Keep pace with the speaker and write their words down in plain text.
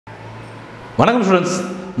வணக்கம் ஸ்டூடெண்ட்ஸ்,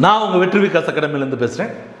 நான் உங்கள் வெற்றி விகாஸ் அகாடமிலேருந்து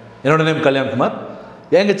பேசுகிறேன். என்னோட நேம் கல்யாண்குமார்.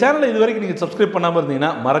 எங்கள் சேனலை இது வரைக்கும் நீங்கள் சப்ஸ்கிரைப் பண்ணாமல்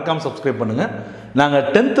இருந்தீங்கன்னா மறக்காமல் சப்ஸ்கிரைப் பண்ணுங்கள். நாங்கள்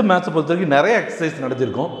 10th மேத்ஸை பொறுத்த வரைக்கும் நிறைய எக்ஸசைஸ்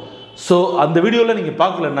நடத்தியிருக்கோம். ஸோ அந்த வீடியோவில் நீங்கள்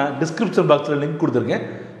பார்க்கலன்னா டிஸ்கிரிப்ஷன் பாக்ஸில் லிங்க் கொடுத்துருக்கேன்,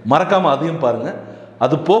 மறக்காமல் அதையும் பாருங்கள்.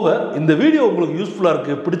 அது போக இந்த வீடியோ உங்களுக்கு யூஸ்ஃபுல்லாக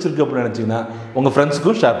இருக்குது, பிடிச்சிருக்கு அப்படின்னு நினச்சிங்கன்னா உங்கள்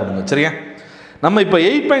ஃப்ரெண்ட்ஸுக்கும் ஷேர் பண்ணுங்கள். சரியா? நம்ம இப்போ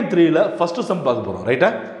 8.3ல் ஃபஸ்ட்டு சம் பார்க்க போகிறோம். ரைட்டா?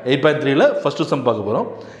 8.3ல் ஃபஸ்ட்டு சம் பார்க்க போகிறோம்.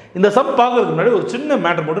 இந்த சம் பார்க்கறதுக்கு முன்னாடி ஒரு சின்ன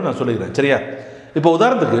மேட்டர் மட்டும் நான் சொல்லிக்கிறேன். சரியா? இப்போ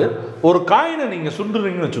உதாரணத்துக்கு ஒரு காயினை நீங்கள்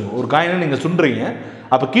சுண்டுறீங்கன்னு வச்சுக்கோங்க. ஒரு காயினை நீங்கள் சுண்டுறீங்க,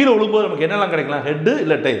 அப்போ கீழே விழும்போது நமக்கு என்னெல்லாம் கிடைக்கலாம்? ஹெட்டு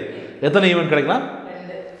இல்லை டெயில். எத்தனை ஈவெண்ட் கிடைக்கலாம்?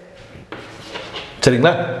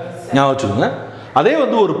 சரிங்களா? ஞாபகம் வச்சுக்கோங்க. அதே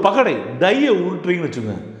ஒரு பகடை டையை உருட்டுறீங்கன்னு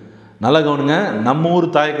வச்சுக்கோங்க. நல்லா கவனிங்க. நம்ம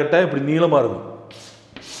ஊர் தாயக்கட்டை இப்படி நீளமாக இருக்கும்,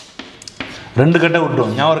 2 கட்டை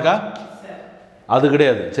விட்டுருவோம். ஞாபகம் இருக்கா? அது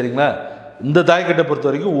கிடையாது. சரிங்களா? இந்த தாயக்கட்டை பொறுத்த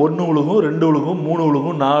வரைக்கும் 1 விழுகும், 2 விழுகும், 3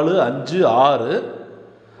 விழுகும், 4, 5, 6,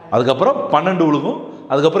 அதுக்கப்புறம் 12 விழுகும்.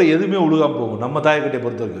 அதுக்கப்புறம் எதுவுமே விழுகாமல் போகும் நம்ம தாயக்கட்டையை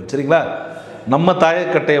பொறுத்த வரைக்கும். சரிங்களா? நம்ம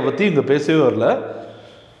தாயக்கட்டையை பற்றி இங்கே பேசவே வரல.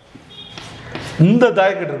 இந்த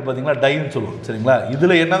தாயக்கட்டை பார்த்தீங்களா, டைன்னு சொல்லுவோம். சரிங்களா?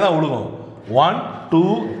 இதில் என்ன தான் விழுகும்? 1, 2,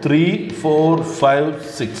 3, 4, 5,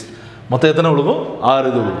 6, மொத்தம் எத்தனை விழுகும்? 6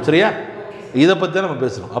 இது விழுகும். சரியா? இதை பற்றி தான் நம்ம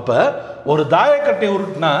பேசுகிறோம். அப்போ ஒரு தாயக்கட்டையை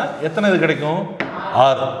உருட்டுனா எத்தனை இது கிடைக்கும்?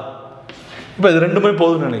 6. இப்போ இது 2மே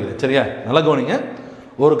போதும்னு நினைக்கிறேன். சரியா? நல்லா கவனிங்க.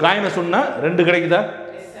 ஒரு காயினை சொன்னால் 2 கிடைக்குதா?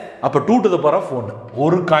 அப்போ 2 to the power of 1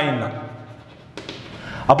 ஒரு காயின்னா.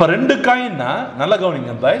 அப்போ 2 காயின்னா நல்லா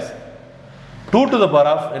கவனிங்க boys. 2 to the power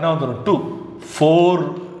of என்ன வந்துடும்? 2, 4,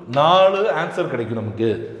 4 ஆன்சர் கிடைக்கும் நமக்கு,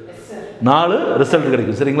 4 ரிசல்ட்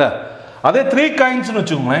கிடைக்கும். சரிங்களா? அதே 3 காயின்ஸ்னு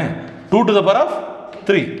வச்சுக்கோங்களேன். 2 to the power of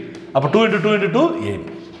 3, அப்போ 2 into 2 into 2 8.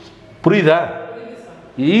 புரியுதா?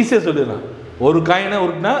 ஈஸியாக சொல்லிடலாம். ஒரு காயினை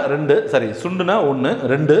உருட்டுனா 2, சரி சுண்டுனா 1,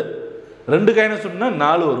 2 காயினை சுண்டுனா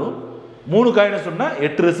 4 வரும், 3 காயினை சொன்னா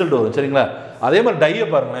 8 ரிசல்ட் வரும். சரிங்களா? அதே மாதிரி டையை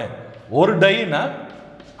பாருங்களேன். ஒரு டைனா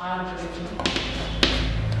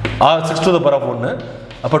 6 to the power of 1.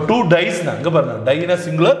 அப்போ 2 டைஸ்னா இங்கே பாருங்க, டைனா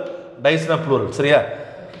சிங்குலர், டைஸ்னா ப்ளூரல். சரியா?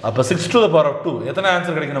 அப்போ 6 to the power of 2 எத்தனை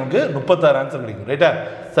ஆன்சர் கிடைக்கும் நமக்கு? 36 ஆன்சர் கிடைக்கும். ரைட்டா?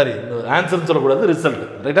 சரி, ஆன்சர்னு சொல்லக்கூடாது, ரிசல்ட்.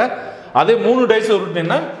 ரைட்டா? அதே 3 டைஸ்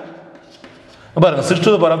உருட்டுனா பாருங்க, 6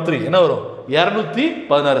 to the power of 3 என்ன வரும்? 216.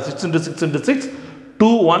 6 into 6 into 6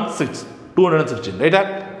 216, 216. ரைட்டா?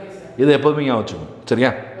 இதை எப்போதுமே ஞாபகம் வச்சுக்கணும். சரியா?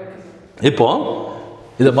 இப்போ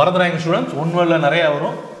இதை மறந்துடாங்க ஸ்டூடெண்ட்ஸ், ஒன்றில் நிறையா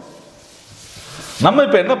வரும். நம்ம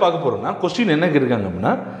இப்போ என்ன பார்க்க போகிறோம்னா, கொஸ்டின் என்ன கேட்குறாங்க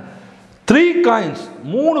அப்படின்னா, 3 காயின்ஸ்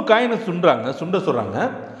 3 காயினை சுண்ட சொல்கிறாங்க.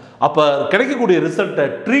 அப்போ கிடைக்கக்கூடிய ரிசல்ட்டை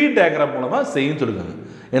ட்ரீ டயக்ராம் மூலமாக செய்யுன்னு சொல்லியிருக்காங்க.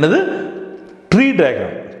 என்னது?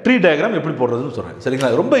 ட்ரீ டயக்ராம் எப்படி போடுறதுன்னு சொல்கிறேன்.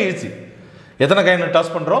 சரிங்களா? ரொம்ப ஈஸி. எத்தனை காயினை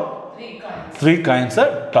டாஸ் பண்ணுறோம்? 3 காயின்ஸை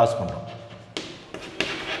டாஸ் பண்ணுறோம்.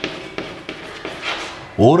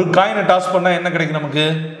 ஒரு காயினை டாஸ் பண்ணால் என்ன கிடைக்கும் நமக்கு?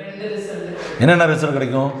 என்னென்ன ரிசல்ட்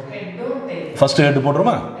கிடைக்கும்? First head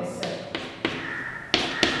போடுறோமா?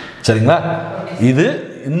 சரிங்களா? இது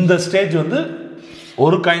இந்த ஸ்டேஜ்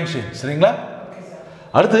ஒரு காயின் ஸ்டேஜ். சரிங்களா?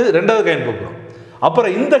 அடுத்து 2வது காயின் போடுறோம்.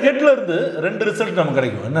 அப்புறம் இந்த ஹெட்ல இருந்து 2 ரிசல்ட் நமக்கு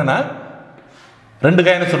கிடைக்கும். என்னன்னா 2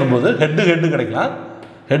 காயினை சொல்லும்போது ஹெட்டு கிடைக்கலாம்,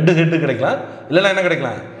 ஹெட்டு கிடைக்கலாம், இல்லைன்னா என்ன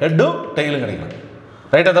கிடைக்கலாம்? ஹெட்டும் டெயிலும் கிடைக்கலாம்.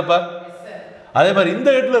 ரைட்டா தப்பா? அதே மாதிரி இந்த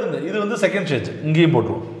ஹெட்ல இருந்து இது செகண்ட் ஸ்டேஜ், இங்கேயும்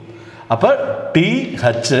போட்டுருவோம். அப்போ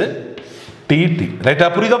TH TT. ரைட்டா?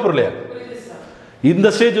 புரியுதா புரியலையா? இந்த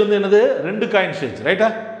ஸ்டேஜ் என்னது? 2 காயின் ஸ்டேஜ். ரைட்டா?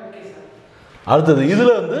 அடுத்தது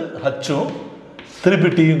இதுல ஹச்சும் திருப்பி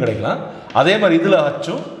டீயும் கிடைக்கலாம். அதே மாதிரி இதுல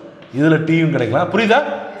ஹச்சும் இதுல டீயும் கிடைக்கலாம். புரியுதா?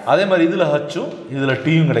 அதே மாதிரி இதுல ஹச்சும் இதுல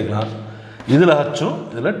டீயும் கிடைக்கலாம், இதுல ஹச்சும்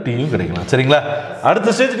இதுல டீயும் கிடைக்கலாம். சரிங்களா?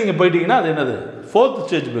 அடுத்த ஸ்டேஜ் நீங்க போயிட்டீங்கன்னா அது என்னது? 4th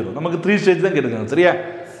ஸ்டேஜ் போயிடும். நமக்கு 3 ஸ்டேஜ் தான் கேட்டுருக்காங்க. சரியா?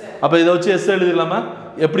 அப்போ இதை வச்சு எஸ் எழுதிடலாமா?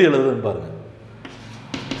 எப்படி எழுதுன்னு பாருங்க.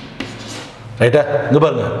 ரைட்டா? இங்க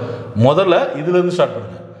பாருங்க, முதல்ல இதுல இருந்து ஸ்டார்ட்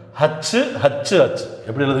பண்ணுங்க. ஹச்.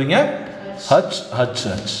 எப்படி எழுதுவீங்க?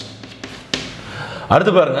 ஹச்.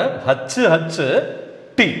 அடுத்து பாருங்க, ஹச்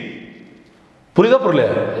டி. புரியுதா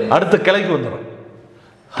புரியலையா? அடுத்த கிளைக்கு வந்துடும்.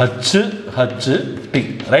 H D.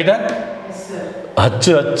 ரைட்டா? ஹச்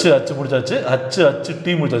முடிச்சாச்சு, ஹச்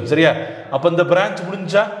டி முடிச்சாச்சு. சரியா? அப்ப இந்த பிரான்ச்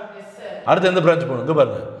முடிஞ்சா அடுத்து எந்த பிரான்ச் போகணும்? இங்க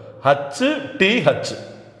பாருங்க, ஹச் டி ஹச்.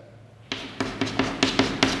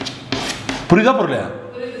 புரியுதா புரியலையா?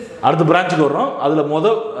 அடுத்த பிரான்ச்சுக்கு வர்றோம். அதில்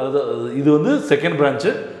இது செகண்ட் பிரான்ச்சு,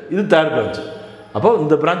 இது தேர்ட் பிரான்ச்சு. அப்போ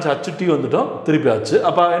இந்த பிரான்ச் HT வந்துட்டோம், திருப்பி ஹச்.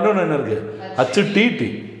 அப்போ இன்னொன்று என்ன இருக்கு? HTT.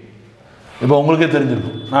 இப்போ உங்களுக்கே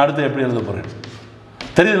தெரிஞ்சிருக்கும். நான் அடுத்து எப்படி எழுத போறேன்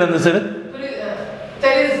தெரியுதுல? இந்த சைடு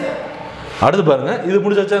அடுத்து பாருங்க, இது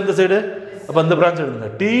முடிச்சாச்சா இந்த சைடு? அப்போ இந்த பிரான்ச் எழுதுங்க,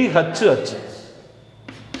 THH.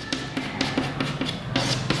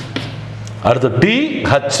 அடுத்து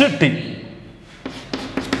THT.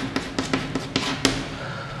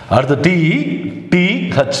 அடுத்து டிஇ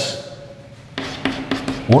டிஹெச்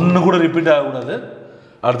ஒன்று கூட ரிப்பீட் ஆகக்கூடாது.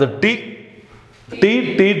 அடுத்து டி டி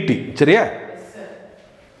டி டி சரியா?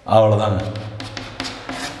 அவ்வளோதாங்க.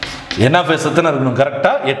 என்எஃப்எஸ் எத்தனை இருக்கணும்?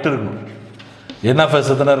 கரெக்டாக 8 இருக்கணும்.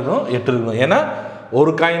 என்எஃப்எஸ் எத்தனை இருக்கணும்? 8 இருக்கணும். ஏன்னா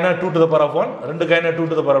ஒரு காயினா 2 to the power of 1, 2 காயினா 2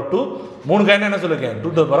 to the power of 2, 3 காயினா என்ன சொல்லியிருக்கேன்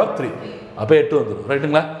 2 to the power of 3. அப்போ 8 வந்துடும்.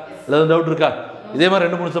 ரைட்டுங்களா? ஏதாவது டவுட் இருக்கா? இதே மாதிரி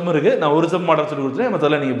 2-3 சம் இருக்குது. நான் ஒரு சம் மாடல் சொல்லி கொடுத்துருவேன்.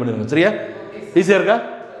 மற்றெல்லாம் நீங்கள் பண்ணிடுங்க. சரியா? ஈஸியாக இருக்கா?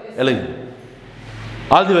 எழுதி.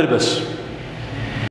 All the very best.